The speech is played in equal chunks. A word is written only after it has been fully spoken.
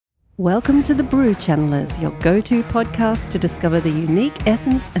Welcome to the Brew Channelers, your go-to podcast to discover the unique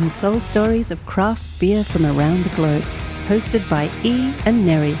essence and soul stories of craft beer from around the globe. Hosted by E and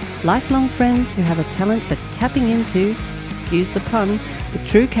Neri, lifelong friends who have a talent for tapping into, excuse the pun, the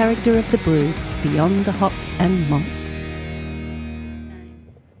true character of the brews beyond the hops and malt.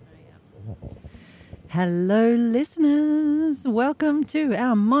 Hello listeners, welcome to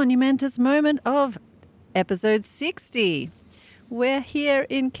our monumentous moment of episode 60. We're here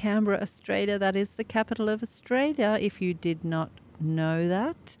in Canberra, Australia. That is the capital of Australia, if you did not know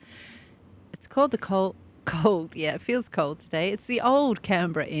that. It's called the cold. Yeah, it feels cold today. It's the old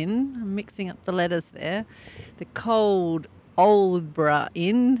Canberra Inn. I'm mixing up the letters there. The cold Oldborough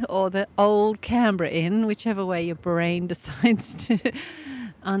Inn or the old Canberra Inn, whichever way your brain decides to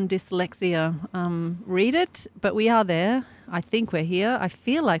undyslexia read it. But we are there. I think we're here. I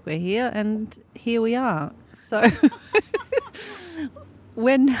feel like we're here, and here we are. So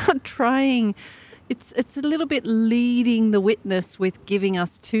we're now trying. It's a little bit leading the witness with giving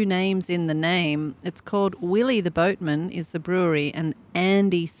us two names in the name. It's called Willy The Boatman is the brewery, and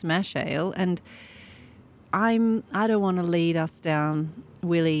Andy Smash Ale. And I don't want to lead us down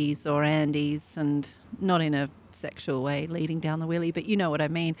Willies or Andys, and not in a sexual way, leading down the Willy, but you know what I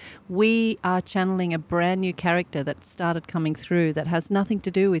mean. We are channeling a brand new character that started coming through that has nothing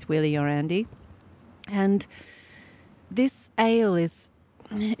to do with Willy or Andy. And this ale it's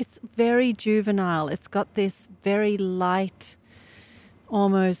very juvenile. It's got this very light,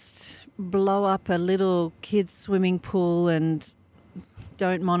 almost blow up a little kid's swimming pool and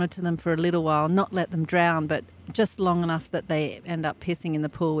don't monitor them for a little while, not let them drown, but just long enough that they end up pissing in the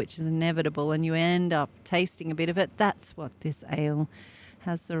pool, which is inevitable, and you end up tasting a bit of it. That's what this ale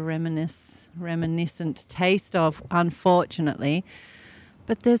has a reminiscent taste of, unfortunately.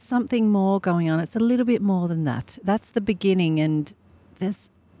 But there's something more going on. It's a little bit more than that. That's the beginning, and there's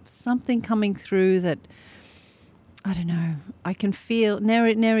something coming through that, I don't know, I can feel.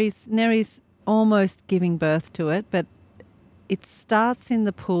 Neri's almost giving birth to it, but it starts in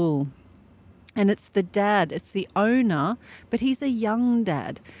the pool. And it's the dad, it's the owner, but he's a young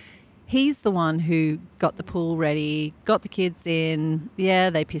dad. He's the one who got the pool ready, got the kids in. Yeah,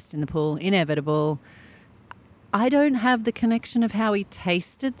 they pissed in the pool, inevitable. I don't have the connection of how he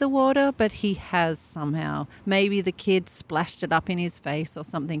tasted the water, but he has somehow. Maybe the kid splashed it up in his face or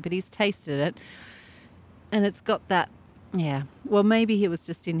something, but he's tasted it. And it's got that, yeah. Well, maybe he was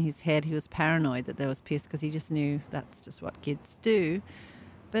just in his head. He was paranoid that there was piss because he just knew that's just what kids do.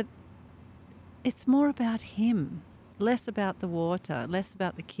 But it's more about him, less about the water, less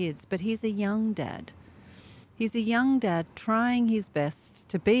about the kids. But he's a young dad. He's a young dad trying his best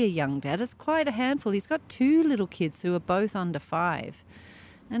to be a young dad. It's quite a handful. He's got two little kids who are both under 5.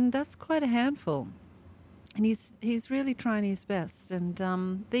 And that's quite a handful. And he's really trying his best.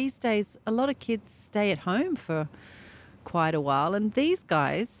 And these days, a lot of kids stay at home for quite a while. And these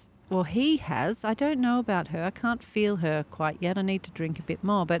guys, well, he has. I don't know about her. I can't feel her quite yet. I need to drink a bit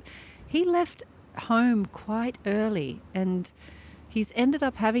more. But he left home quite early, and he's ended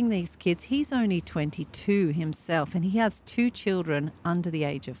up having these kids. He's only 22 himself, and he has 2 children under the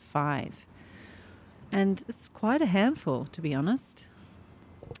age of 5. And it's quite a handful, to be honest.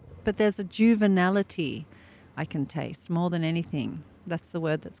 But there's a juvenility I can taste more than anything. That's the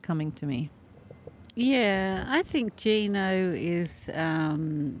word that's coming to me. Yeah, I think Gino is,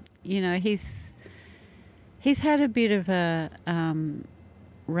 he's had a bit of a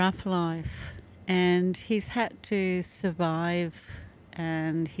rough life, and he's had to survive,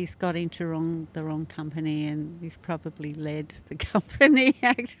 and he's got into the wrong company, and he's probably led the company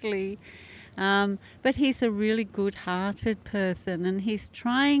actually. But he's a really good-hearted person, and he's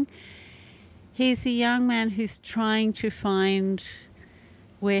a young man who's trying to find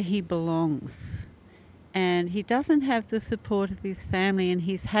where he belongs. And he doesn't have the support of his family, and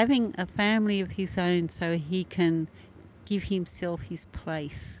he's having a family of his own so he can give himself his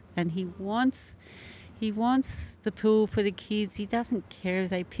place. And he wants the pool for the kids. He doesn't care if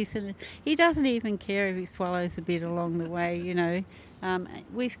they piss in it. He doesn't even care if he swallows a bit along the way, you know.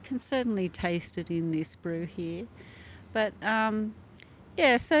 We can certainly taste it in this brew here. But,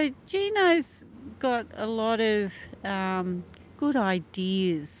 so Gino's got a lot of good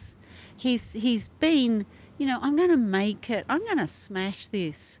ideas. He's been, I'm going to make it. I'm going to smash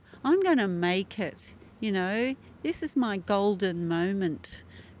this. I'm going to make it, This is my golden moment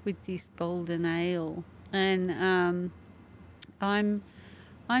with this golden ale. And I'm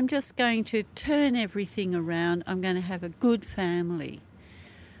just going to turn everything around. I'm going to have a good family.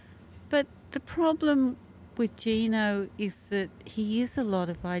 But the problem with Gino is that he is a lot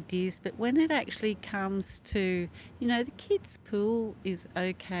of ideas, but when it actually comes to, the kids' pool is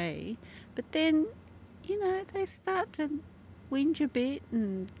okay, but then, they start to whinge a bit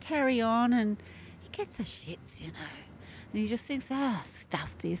and carry on, and he gets the shits, and he just thinks,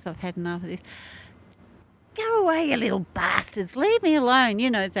 stuff this, I've had enough of this. Go away, you little bastards, leave me alone,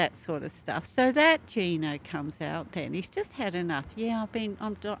 that sort of stuff. So that Gino comes out then. He's just had enough. Yeah,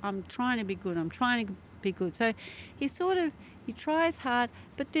 I'm trying to be good, So he tries hard,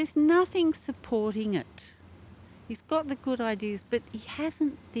 but there's nothing supporting it. He's got the good ideas, but he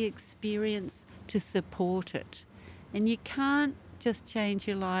hasn't the experience to support it. And you can't just change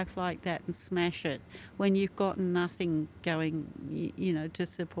your life like that and smash it when you've got nothing going, to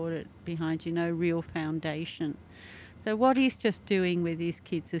support it behind you, no real foundation. So what he's just doing with his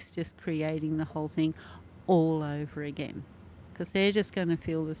kids is just creating the whole thing all over again, because they're just going to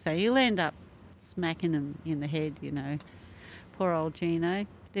feel the same. He'll end up smacking them in the head, Poor old Gino.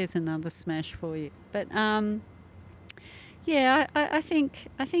 There's another smash for you. But I think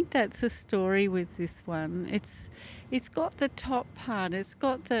that's the story with this one. It's got the top part. It's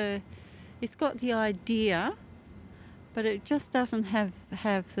got the idea, but it just doesn't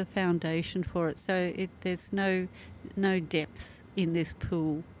have the foundation for it. So there's no depth in this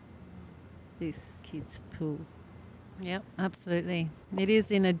pool, this kid's pool. Yep, absolutely. It is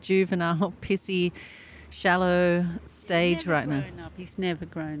in a juvenile, pissy, shallow stage right now. He's never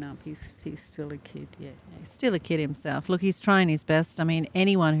grown up. He's still a kid, yeah. He's still a kid himself. Look, he's trying his best. I mean,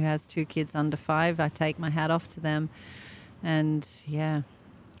 anyone who has 2 kids under 5, I take my hat off to them. And, yeah,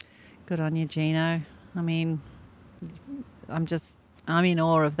 good on you, Gino. I mean, I'm in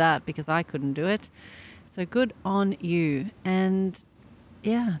awe of that because I couldn't do it. So good on you. And,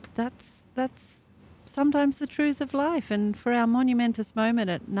 yeah, that's sometimes the truth of life. And for our monumentous moment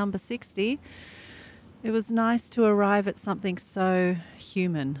at number 60, it was nice to arrive at something so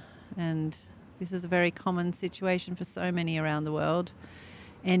human, and this is a very common situation for so many around the world,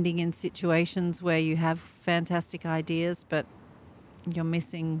 ending in situations where you have fantastic ideas but you're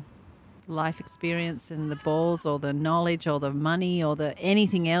missing life experience and the balls or the knowledge or the money or the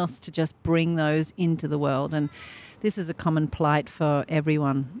anything else to just bring those into the world. And this is a common plight for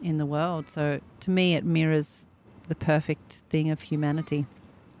everyone in the world. So to me it mirrors the perfect thing of humanity.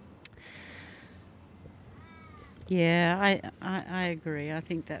 Yeah, I agree. I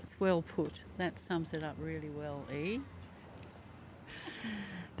think that's well put. That sums it up really well, E.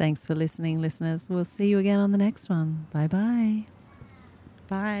 Thanks for listening, listeners. We'll see you again on the next one. Bye-bye.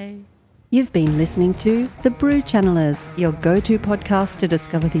 Bye. You've been listening to The Brew Channelers, your go-to podcast to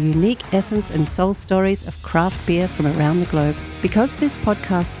discover the unique essence and soul stories of craft beer from around the globe. Because this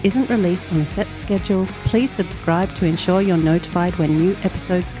podcast isn't released on a set schedule, please subscribe to ensure you're notified when new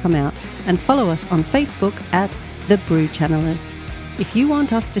episodes come out, and follow us on Facebook at The Brew Channelers. If you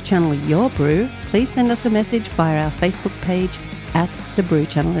want us to channel your brew, please send us a message via our Facebook page at The Brew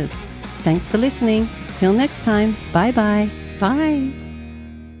Channelers. Thanks for listening. Till next time, bye-bye. Bye.